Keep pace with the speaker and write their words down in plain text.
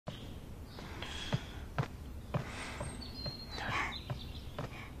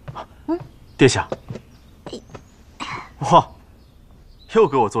殿下，哇，又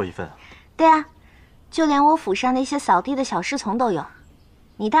给我做一份啊？对啊，就连我府上那些扫地的小侍从都有，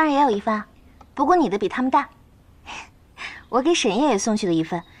你当然也有一份啊，不过你的比他们大。我给沈烨也送去了一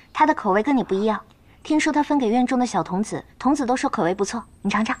份，他的口味跟你不一样，听说他分给院中的小童子，童子都说口味不错，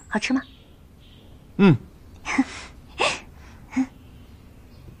你尝尝，好吃吗？嗯。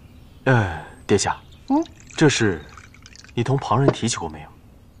殿下，这事你同旁人提起过没有？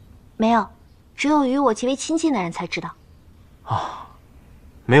没有，只有与我极为亲近的人才知道。啊，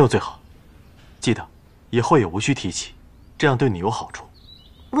没有最好。记得，以后也无需提起，这样对你有好处。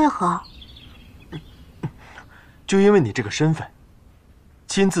为何？就因为你这个身份，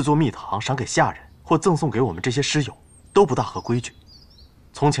亲自做蜜糖赏给下人，或赠送给我们这些师友，都不大合规矩。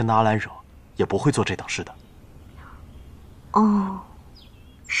从前的阿兰惹也不会做这等事的。哦，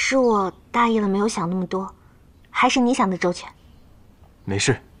是我大意了，没有想那么多，还是你想的周全。没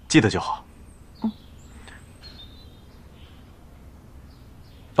事，记得就好。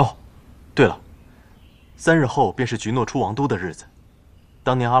哦，对了，3日后便是菊诺出王都的日子。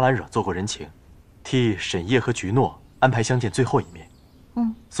当年阿兰惹做过人情，替沈烨和菊诺安排相见最后一面。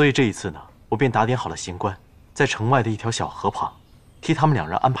所以这一次呢，我便打点好了行官，在城外的一条小河旁，替他们2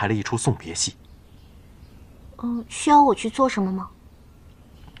人安排了一出送别戏。需要我去做什么吗？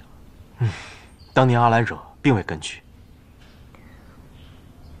当年阿兰惹并未跟去。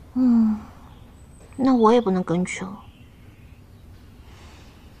那我也不能跟去了。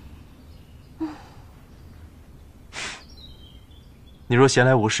你若闲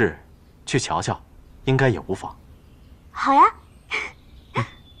来无事，去瞧瞧，应该也无妨。好呀。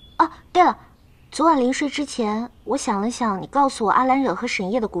哦，对了，昨晚临睡之前，我想了想你告诉我阿兰惹和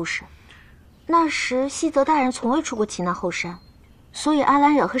沈烨的故事。那时西泽大人从未出过奇难后山，所以阿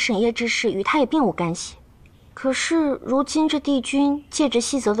兰惹和沈烨之事与他也并无干系。可是如今这帝君借着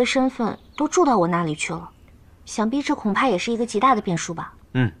西泽的身份都住到我那里去了，想必这恐怕也是一个极大的变数吧。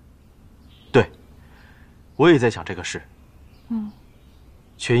对，我也在想这个事。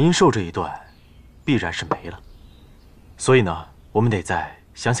犬阴寿这一段必然是没了，所以呢，我们得再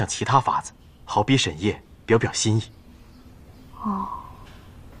想想其他法子，好逼沈烨表表心意。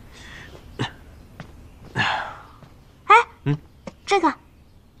这个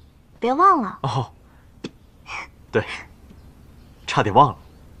别忘了。对，差点忘了。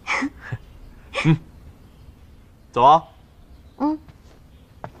走啊。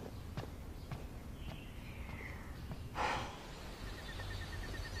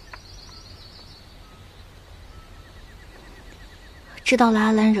知道了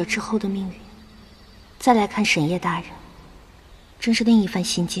阿兰惹之后的命运，再来看沈烨大人，真是另一番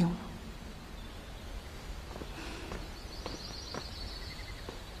心境了。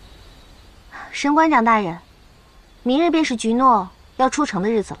沈馆长大人，明日便是菊诺要出城的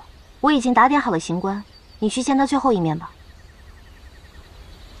日子了，我已经打点好了行官，你去见他最后一面吧。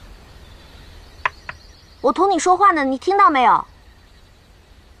我同你说话呢，你听到没有？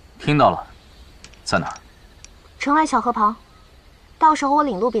听到了，在哪儿？城外小河旁，到时候我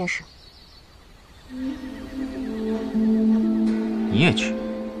领路便是。你也去？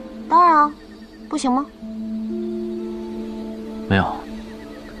当然啊，不行吗？没有，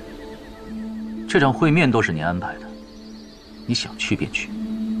这场会面都是你安排的，你想去便去。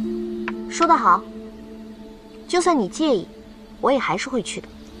说得好，就算你介意，我也还是会去的。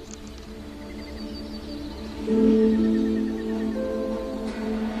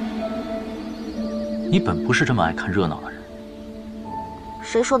你本不是这么爱看热闹的人。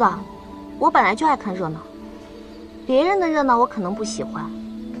谁说的？我本来就爱看热闹，别人的热闹我可能不喜欢，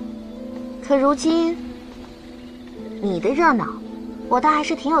可如今你的热闹，我倒还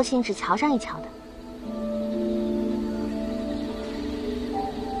是挺有兴致瞧上一瞧的。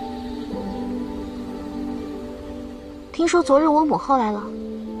听说昨日我母后来了，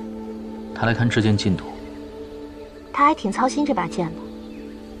她来看这件进度。她还挺操心这把剑的，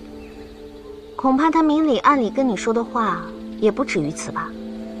恐怕她明里暗里跟你说的话也不止于此吧。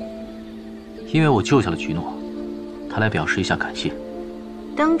因为我救下了菊诺，她来表示一下感谢。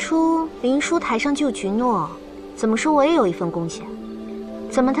当初林殊台上救菊诺，怎么说我也有一份贡献，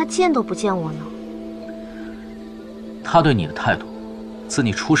怎么她见都不见我呢？她对你的态度，自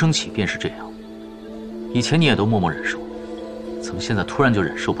你出生起便是这样。以前你也都默默忍受，怎么现在突然就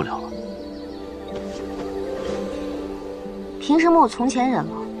忍受不了了？凭什么我从前忍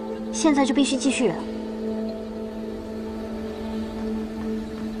了，现在就必须继续忍？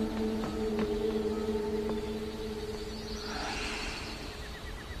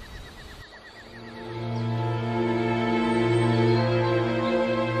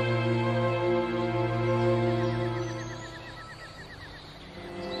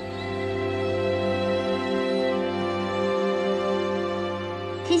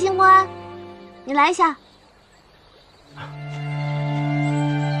你来一下。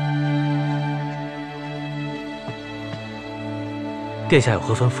殿下有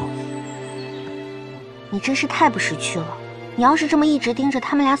何吩咐？你真是太不识趣了。你要是这么一直盯着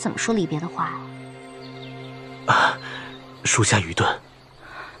他们俩，怎么说离别的话呀？啊，属下愚钝。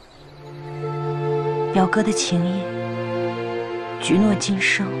表哥的情谊，菊诺今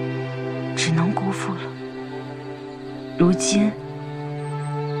生只能辜负了。如今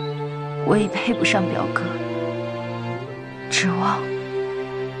我已配不上表哥，指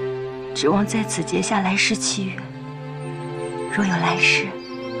望在此结下来世契约。若有来世，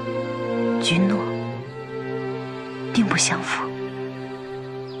菊诺定不相负。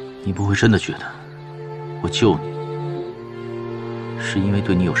你不会真的觉得我救你是因为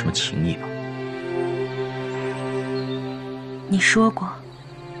对你有什么情谊吧？你说过，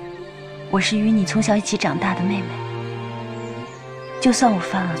我是与你从小一起长大的妹妹。就算我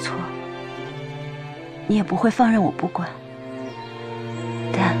犯了错，你也不会放任我不管。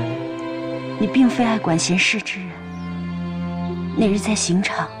但你并非爱管闲事之人。那日在刑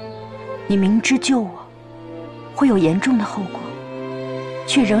场，你明知救我会有严重的后果，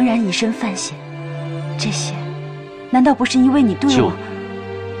却仍然以身犯险。这些，难道不是因为你对我？救你，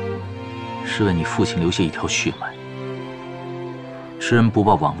是为你父亲留下一条血脉。知恩不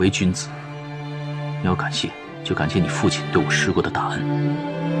报，枉为君子。你要感谢，就感谢你父亲对我施过的大恩。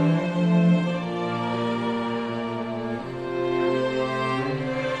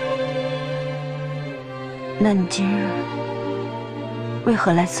那你今日为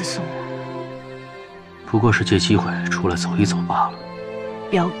何来此送我？不过是借机会出来走一走罢了。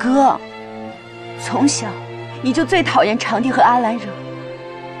表哥，从小你就最讨厌长帝和阿兰惹，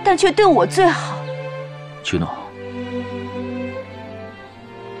但却对我最好。菊诺，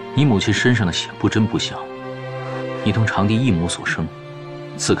你母亲身上的血不真不像，你同长帝一母所生，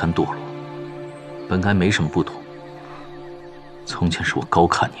自甘堕落，本该没什么不同。从前是我高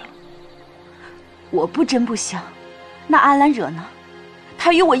看你了。我不真不像，那阿兰惹呢？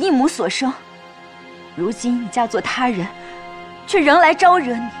她与我一母所生，如今你嫁作他人，却仍来招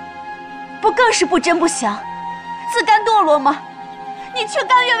惹你，不更是不真不祥，自甘堕落吗？你却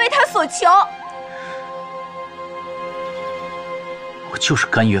甘愿为他所求。我就是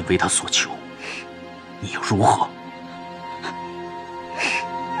甘愿为他所求，你又如何？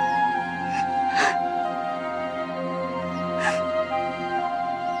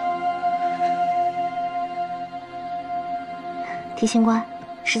提刑官，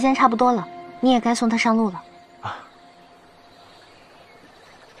时间差不多了，你也该送他上路了。啊，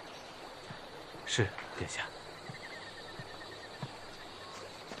是殿下。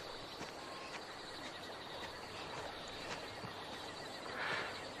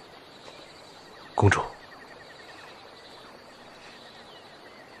公主。